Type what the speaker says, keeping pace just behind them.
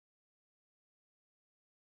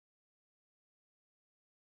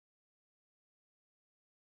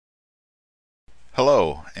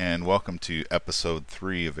Hello and welcome to episode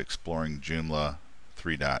 3 of Exploring Joomla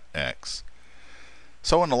 3.x.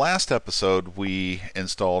 So in the last episode we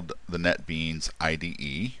installed the NetBeans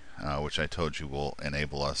IDE, which I told you will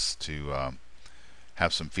enable us to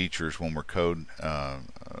have some features when we're code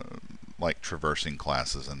like traversing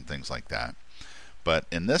classes and things like that. But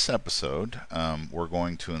in this episode we're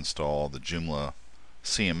going to install the Joomla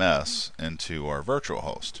CMS into our virtual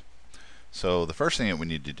host. So the first thing that we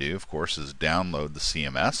need to do, of course, is download the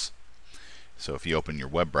CMS. So if you open your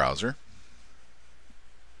web browser,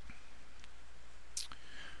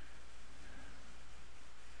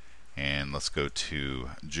 and let's go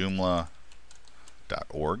to joomla.org.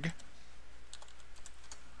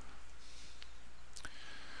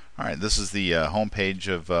 Alright, this is the home page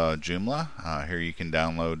of Joomla. Here you can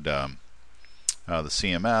download the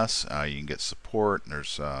CMS, you can get support.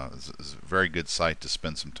 There's it's a very good site to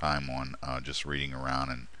spend some time on, just reading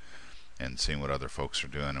around and seeing what other folks are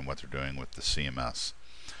doing and what they're doing with the CMS.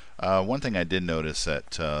 One thing I did notice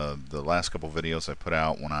that the last couple videos I put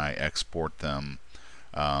out, when I export them,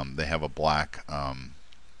 they have a black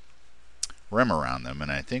rim around them,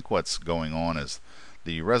 and I think what's going on is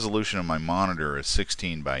the resolution of my monitor is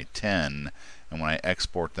 16 by 10, and when I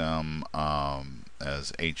export them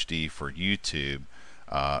as HD for YouTube,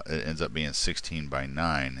 it ends up being 16 by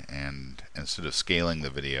 9, and instead of scaling the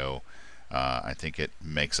video, I think it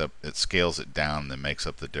scales it down and then makes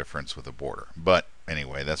up the difference with a border. But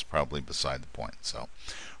anyway, that's probably beside the point. So,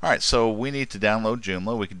 alright, so we need to download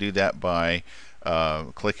Joomla. We can do that by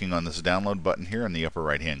clicking on this download button here in the upper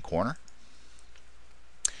right hand corner.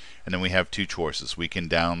 And then we have two choices. We can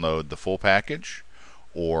download the full package,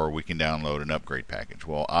 or we can download an upgrade package.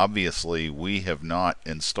 Well, obviously we have not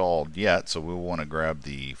installed yet, so we want to grab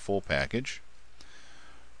the full package,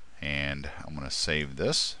 and I'm going to save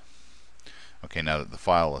this. Okay, now that the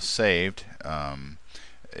file is saved,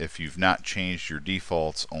 if you've not changed your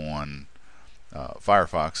defaults on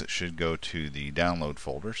Firefox, it should go to the download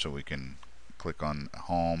folder. So we can click on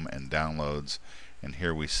Home and Downloads, and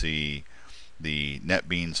here we see the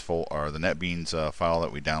NetBeans file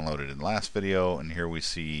that we downloaded in the last video, and here we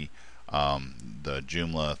see the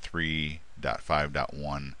Joomla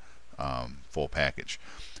 3.5.1 full package.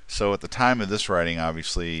 So at the time of this writing,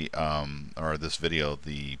 obviously, or this video,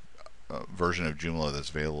 the version of Joomla that's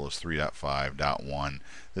available is 3.5.1.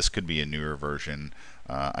 This could be a newer version.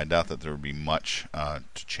 I doubt that there would be much to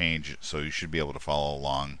change, so you should be able to follow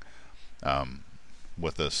along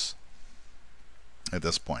with this at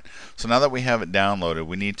this point. So now that we have it downloaded,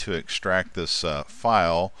 we need to extract this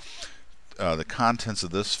file, the contents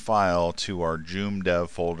of this file, to our joomdev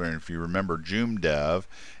folder. And if you remember, joomdev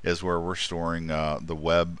is where we're storing the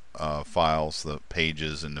web files, the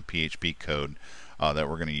pages, and the PHP code that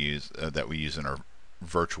we're going to use, that we use in our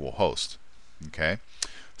virtual host. Okay.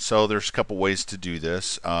 So there's a couple ways to do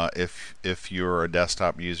this. If you're a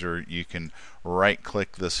desktop user, you can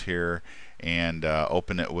right-click this here and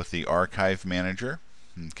open it with the Archive Manager.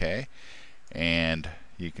 Okay, and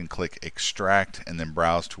you can click Extract and then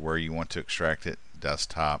browse to where you want to extract it,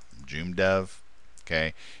 desktop, joomdev.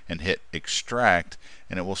 Okay, and hit Extract,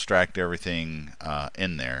 and it will extract everything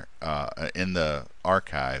in there, in the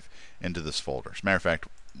archive, into this folder. As a matter of fact,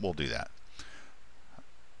 we'll do that.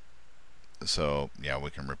 So yeah, we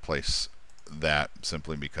can replace that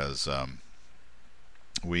simply because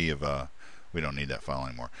we don't need that file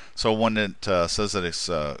anymore. So when it says that its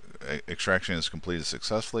extraction is completed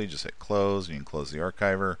successfully, just hit close. You can close the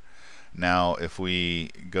archiver. Now if we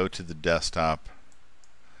go to the desktop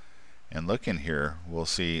and look in here, we'll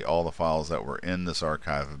see all the files that were in this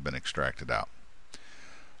archive have been extracted out.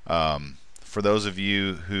 For those of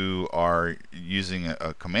you who are using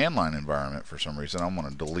a command line environment for some reason, I'm going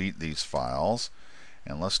to delete these files,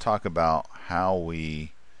 and let's talk about how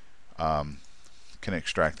we can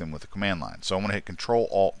extract them with the command line. So I'm going to hit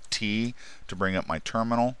Control-Alt-T to bring up my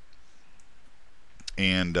terminal,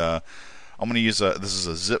 and I'm going to use this is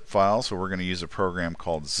a zip file, so we're going to use a program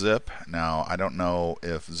called zip. Now I don't know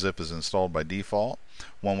if zip is installed by default.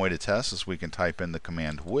 One way to test is we can type in the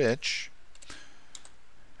command which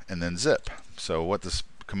and then zip. So what this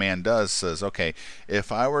command does says, okay,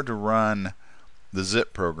 if I were to run the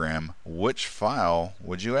zip program, which file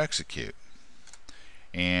would you execute?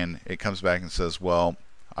 And it comes back and says, well,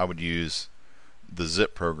 I would use the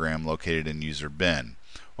zip program located in user bin.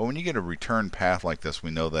 Well, when you get a return path like this,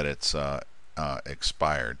 we know that it's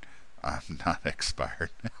expired. Not expired.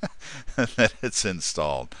 That it's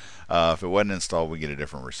installed. If it wasn't installed, we get a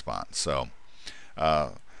different response. So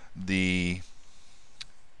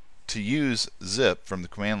to use zip from the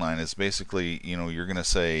command line is basically, you're going to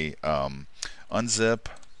say unzip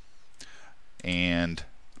and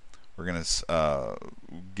we're going to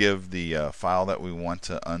give the file that we want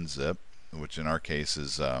to unzip, which in our case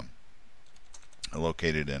is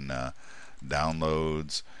located in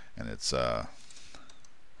downloads, and it's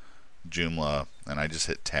Joomla, and I just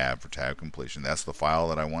hit tab for tab completion. That's the file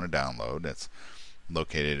that I want to download. That's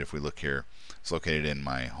located, if we look here, it's located in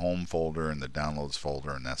my home folder in the downloads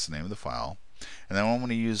folder, and that's the name of the file. And then I'm going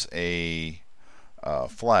to use a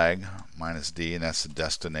flag -d, and that's the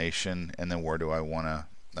destination, and then where do I want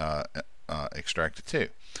to extract it to.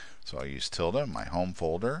 So I'll use tilde, my home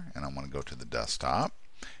folder, and I'm going to go to the desktop,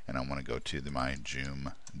 and I'm going to go to my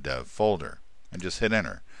Joom dev folder and just hit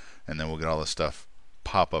enter, and then we'll get all this stuff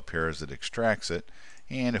pop up here as it extracts it.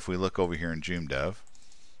 And if we look over here in Joom dev,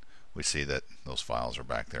 we see that those files are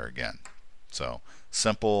back there again. So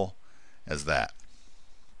simple as that.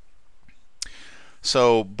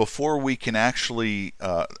 So before we can actually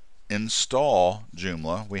install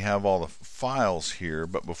Joomla, we have all the files here,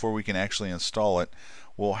 but before we can actually install it,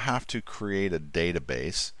 we'll have to create a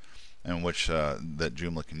database in which that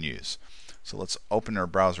Joomla can use. So let's open our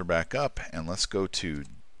browser back up, and let's go to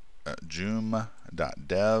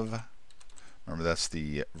joom.dev. Remember, that's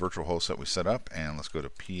the virtual host that we set up, and let's go to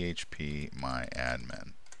phpMyAdmin.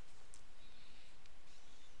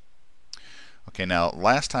 Okay, now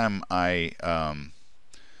last time I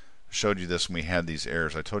showed you this when we had these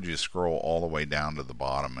errors, I told you to scroll all the way down to the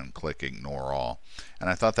bottom and click ignore all, and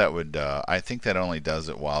I thought that would I think that only does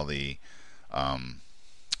it while the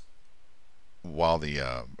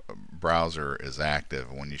browser is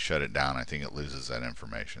active. When you shut it down, I think it loses that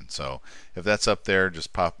information. So if that's up there,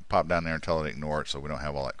 just pop down there and tell it to ignore it, so we don't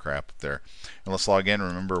have all that crap up there. And let's log in.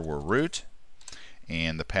 Remember, we're root,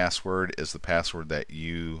 and the password is the password that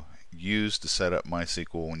you use to set up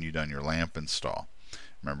MySQL when you've done your LAMP install.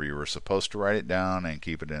 Remember, you were supposed to write it down and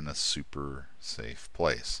keep it in a super safe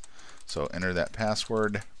place. So enter that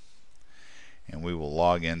password, and we will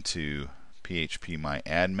log into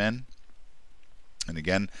phpMyAdmin. And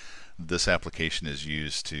again, this application is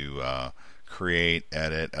used to create,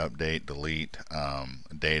 edit, update, delete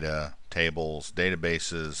data, tables,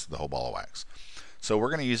 databases, the whole ball of wax. So we're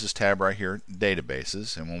going to use this tab right here,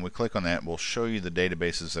 databases, and when we click on that, we'll show you the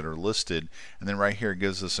databases that are listed, and then right here it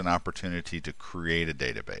gives us an opportunity to create a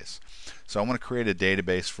database. So I want to create a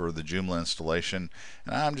database for the Joomla installation,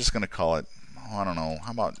 and I'm just going to call it, I don't know,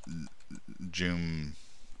 how about Joom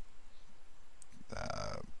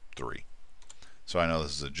 3. So I know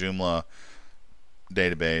this is a Joomla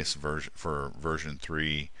database for version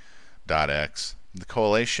 3.x. The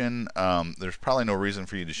collation, there's probably no reason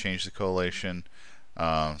for you to change the collation,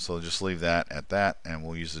 so just leave that at that, and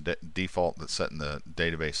we'll use the default that's set in the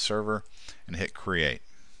database server and hit create.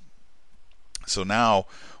 So now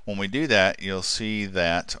when we do that, you'll see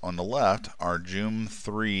that on the left our Joom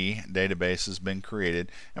 3 database has been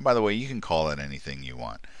created, and by the way, you can call it anything you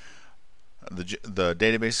want. The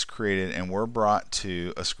database is created, and we're brought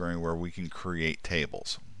to a screen where we can create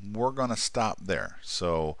tables. We're going to stop there.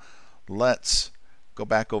 So let's go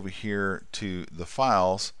back over here to the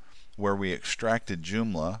files where we extracted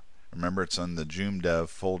Joomla. Remember, it's on the Joom dev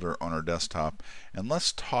folder on our desktop, and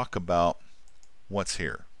let's talk about what's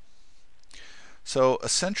here. So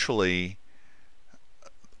essentially,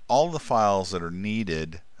 all the files that are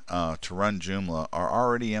needed to run Joomla are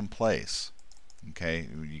already in place. Okay,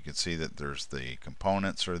 you can see that there's the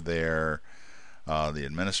components are there, the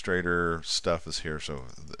administrator stuff is here, so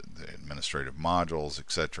the administrative modules,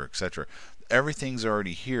 etc., etc. Everything's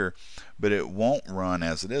already here, but it won't run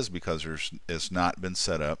as it is because it's not been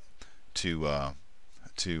set up to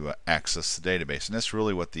access the database, and that's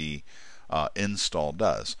really what the install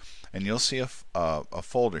does. And you'll see a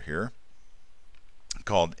folder here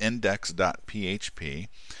called index.php.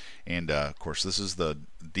 And of course, this is the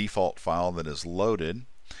default file that is loaded.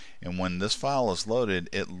 And when this file is loaded,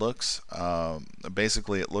 it looks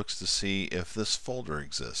basically it looks to see if this folder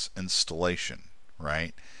exists, installation,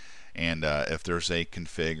 right? And if there's a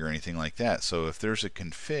config or anything like that. So if there's a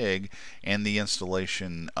config and the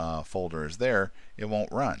installation folder is there, it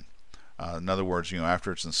won't run. In other words,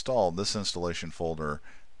 after it's installed, this installation folder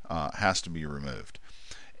has to be removed.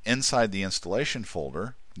 Inside the installation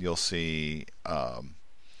folder, you'll see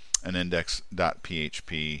an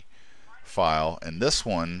index.php file, and this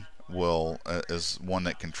one is one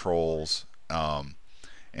that controls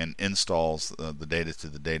and installs the data to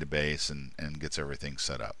the database and gets everything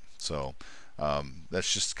set up. So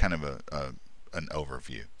that's just kind of an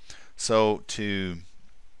overview. So to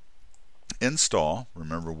install,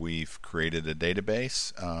 remember we've created a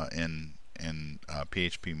database in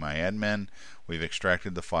phpMyAdmin. We've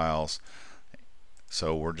extracted the files.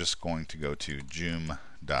 So we're just going to go to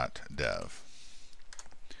joom.dev.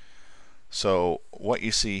 So what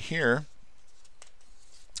you see here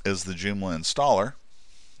is the Joomla installer,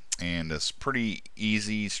 and it's pretty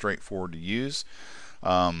easy, straightforward to use.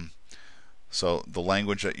 So the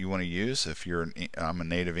language that you want to use, if I'm a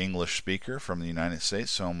native English speaker from the United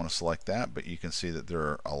States, so I'm going to select that, but you can see that there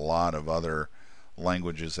are a lot of other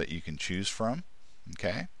languages that you can choose from.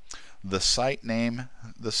 Okay. The site name,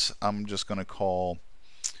 this I'm just going to call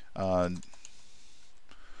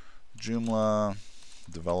Joomla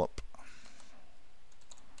development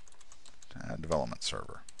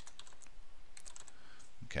server.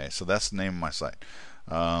 Okay, so that's the name of my site.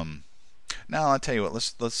 Now I'll tell you what.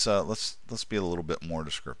 Let's be a little bit more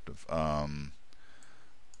descriptive.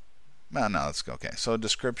 Let's go. Okay, so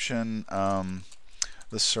description.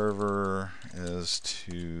 The server is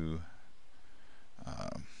to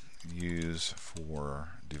use for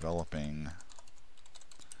developing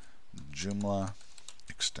Joomla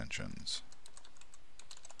extensions.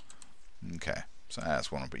 Okay, so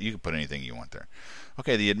that's one, but you can put anything you want there.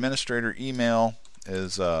 Okay, the administrator email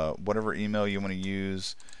is whatever email you want to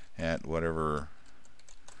use at whatever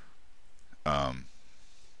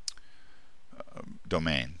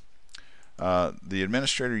domain. The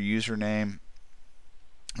administrator username.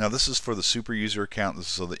 Now this is for the super user account. This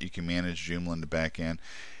is so that you can manage Joomla in the back end.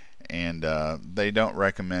 And they don't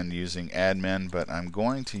recommend using admin, but I'm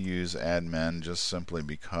going to use admin just simply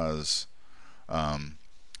because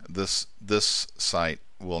this site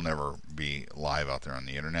will never be live out there on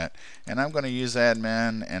the internet. And I'm going to use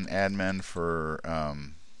admin and admin for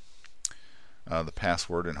the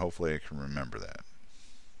password, and hopefully I can remember that.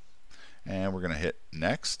 And we're going to hit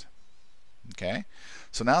next. Okay,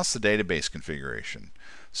 so now it's the database configuration.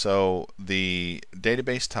 So the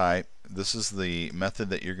database type, this is the method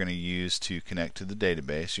that you're going to use to connect to the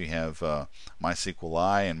database. You have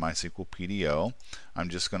MySQLi and MySQL PDO.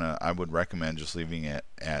 I would recommend just leaving it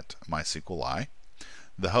at MySQLi.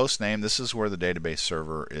 The host name, this is where the database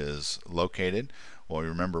server is located. Well,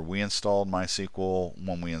 remember we installed MySQL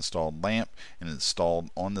when we installed LAMP, and installed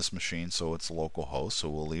on this machine, so it's a local host, so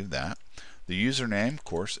we'll leave that. The username, of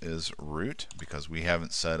course, is root, because we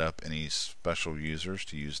haven't set up any special users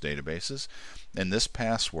to use databases. And this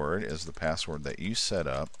password is the password that you set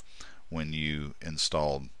up when you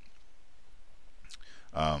installed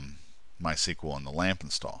MySQL in the LAMP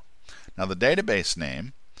install. Now the database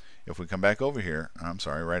name, if we come back over here,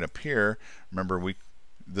 right up here, remember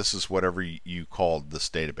this is whatever you called this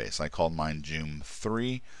database. I called mine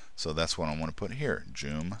Joom3, so that's what I want to put here,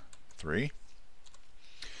 Joom3.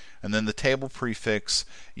 And then the table prefix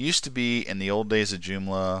used to be, in the old days of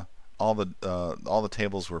Joomla, all the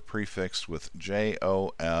tables were prefixed with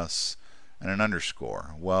JOS and an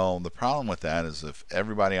underscore. Well, the problem with that is if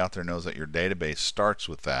everybody out there knows that your database starts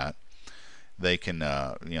with that, they can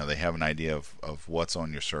they have an idea of what's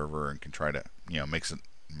on your server and can try to makes it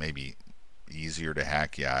maybe easier to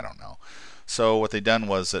hack you. I don't know. So what they've done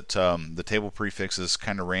was that the table prefix is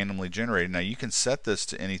kind of randomly generated. Now you can set this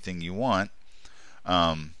to anything you want.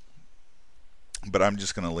 But I'm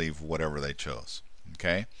just going to leave whatever they chose.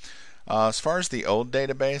 Okay. As far as the old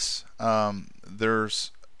database, there's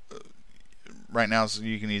right now, so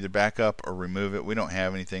you can either back up or remove it. We don't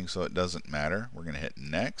have anything, so it doesn't matter. We're going to hit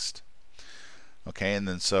next. Okay, and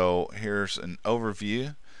then so here's an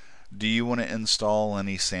overview. Do you want to install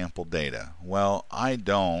any sample data? Well, I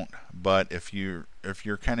don't, but if you're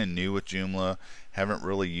kind of new with Joomla, haven't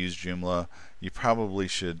really used Joomla, you probably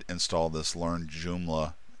should install this Learn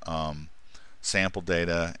Joomla sample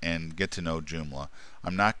data and get to know Joomla.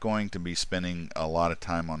 I'm not going to be spending a lot of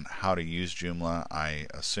time on how to use Joomla. I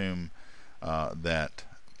assume that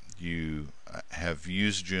you have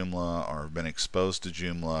used Joomla or been exposed to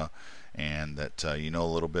Joomla, and that you know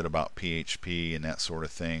a little bit about PHP and that sort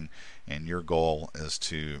of thing, and your goal is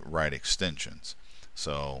to write extensions.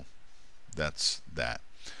 So that's that.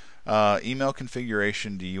 Email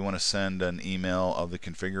configuration. Do you want to send an email of the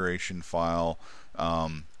configuration file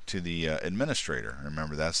to the administrator?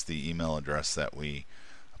 Remember, that's the email address that we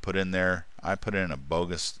put in there. I put in a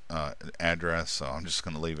bogus address, so I'm just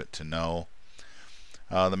going to leave it to no.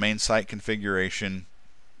 The main site configuration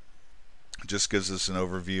just gives us an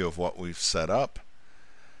overview of what we've set up.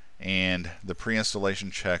 And the pre-installation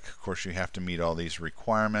check, of course, you have to meet all these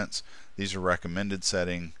requirements. These are recommended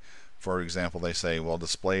setting. For example, they say, well,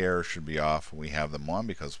 display errors should be off. We have them on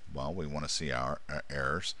because, well, we want to see our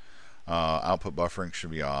errors. Output buffering should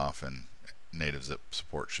be off, and native zip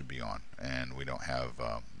support should be on. And we don't have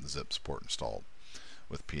zip support installed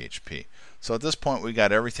with PHP. So at this point, we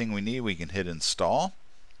got everything we need. We can hit install.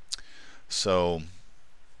 So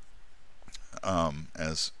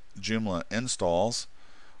as Joomla installs,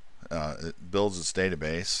 it builds its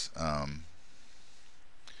database,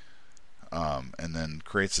 and then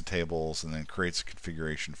creates the tables, and then creates a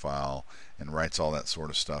configuration file, and writes all that sort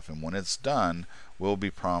of stuff. And when it's done, we'll be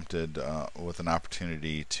prompted with an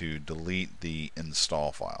opportunity to delete the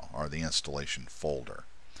install file, or the installation folder.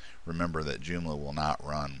 Remember that Joomla will not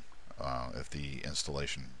run if the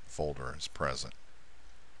installation folder is present.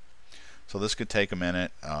 So this could take a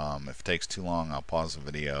minute. If it takes too long, I'll pause the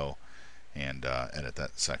video and edit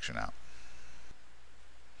that section out.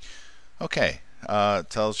 Okay, it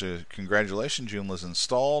tells you, congratulations, Joomla's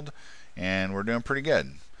installed, and we're doing pretty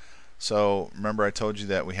good. So remember I told you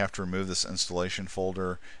that we have to remove this installation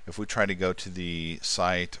folder. If we try to go to the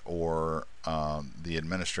site or the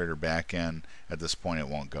administrator backend, at this point it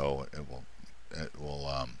won't go. It will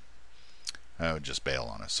just bail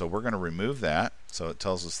on us. So we're going to remove that. So it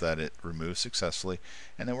tells us that it removed successfully,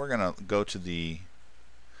 and then we're going to go to the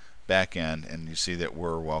backend, and you see that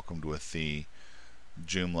we're welcomed with the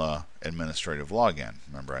Joomla administrative login.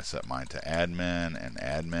 Remember I set mine to admin and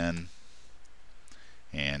admin,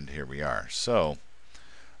 and here we are. So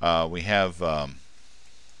we have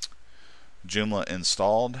Joomla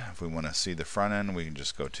installed. If we want to see the front end, we can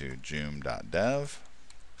just go to joom.dev.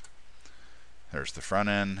 There's the front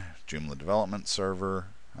end, Joomla development server,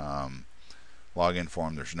 login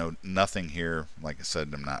form. There's nothing here. Like I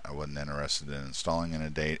said, I wasn't interested in installing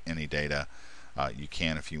any data. You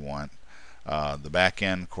can if you want. The back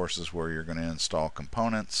end, of course, is where you're going to install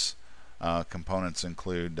components. Components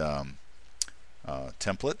include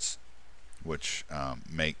templates, which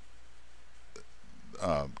make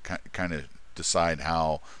kind of decide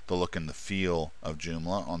how the look and the feel of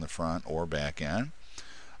Joomla on the front or back end.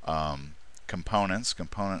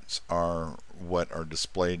 Components are what are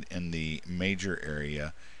displayed in the major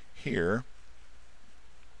area here.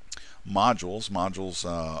 Modules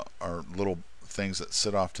are little things that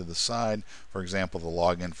sit off to the side. For example, the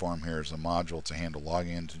login form here is a module to handle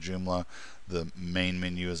logging into Joomla. The main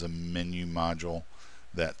menu is a menu module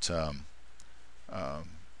that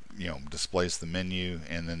displays the menu,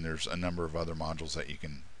 and then there's a number of other modules that you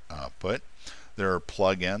can put. There are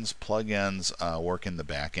plugins. Plugins work in the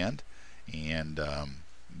back end, and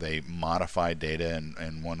they modify data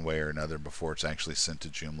in one way or another before it's actually sent to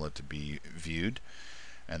Joomla to be viewed.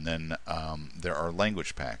 And then there are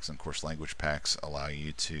language packs. And of course, language packs allow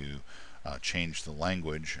you to change the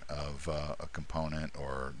language of a component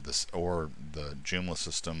or the Joomla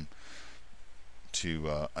system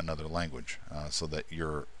to another language, so that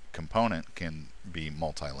your component can be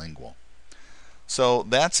multilingual. So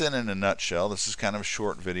that's it in a nutshell. This is kind of a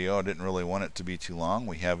short video. I didn't really want it to be too long.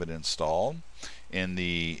 We have it installed. In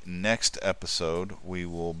the next episode, we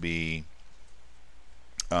will be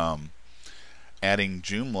adding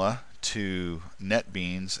Joomla to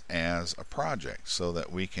NetBeans as a project so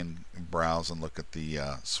that we can browse and look at the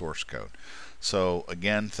source code. So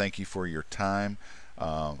again, thank you for your time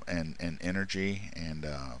and energy, and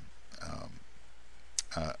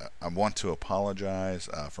I want to apologize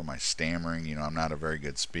for my stammering. I'm not a very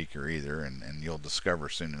good speaker either, and you'll discover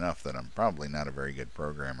soon enough that I'm probably not a very good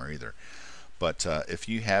programmer either. But if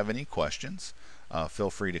you have any questions, feel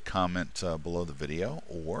free to comment below the video,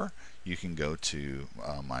 or you can go to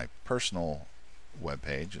my personal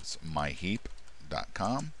webpage. It's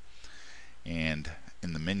myheap.com, and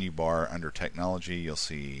in the menu bar under technology, you'll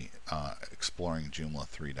see exploring Joomla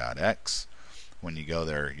 3.x. When you go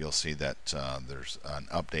there, you'll see that there's an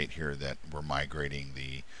update here that we're migrating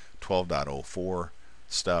the 12.04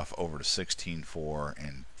 stuff over to 16.4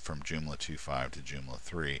 and from Joomla 2.5 to Joomla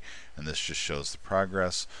 3, and this just shows the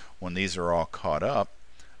progress. When these are all caught up,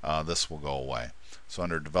 this will go away. So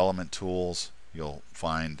under development tools, you'll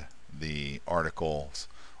find the articles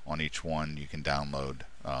on each one. You can download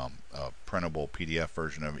a printable PDF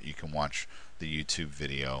version of it. You can watch the YouTube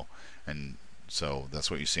video, and so that's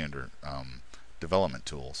what you see under development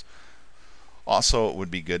tools. Also, it would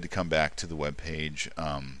be good to come back to the web page.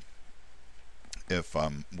 If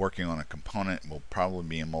I'm working on a component, it will probably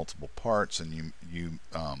be in multiple parts, and you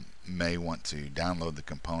may want to download the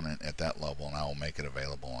component at that level, and I will make it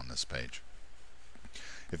available on this page.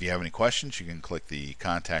 If you have any questions, you can click the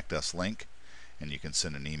Contact Us link, and you can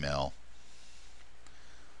send an email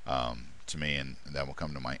to me, and that will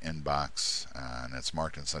come to my inbox, and it's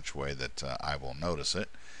marked in such a way that I will notice it.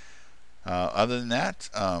 Other than that,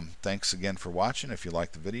 thanks again for watching. If you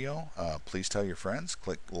liked the video, please tell your friends,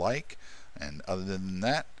 click like, and other than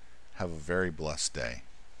that, have a very blessed day.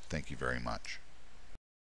 Thank you very much.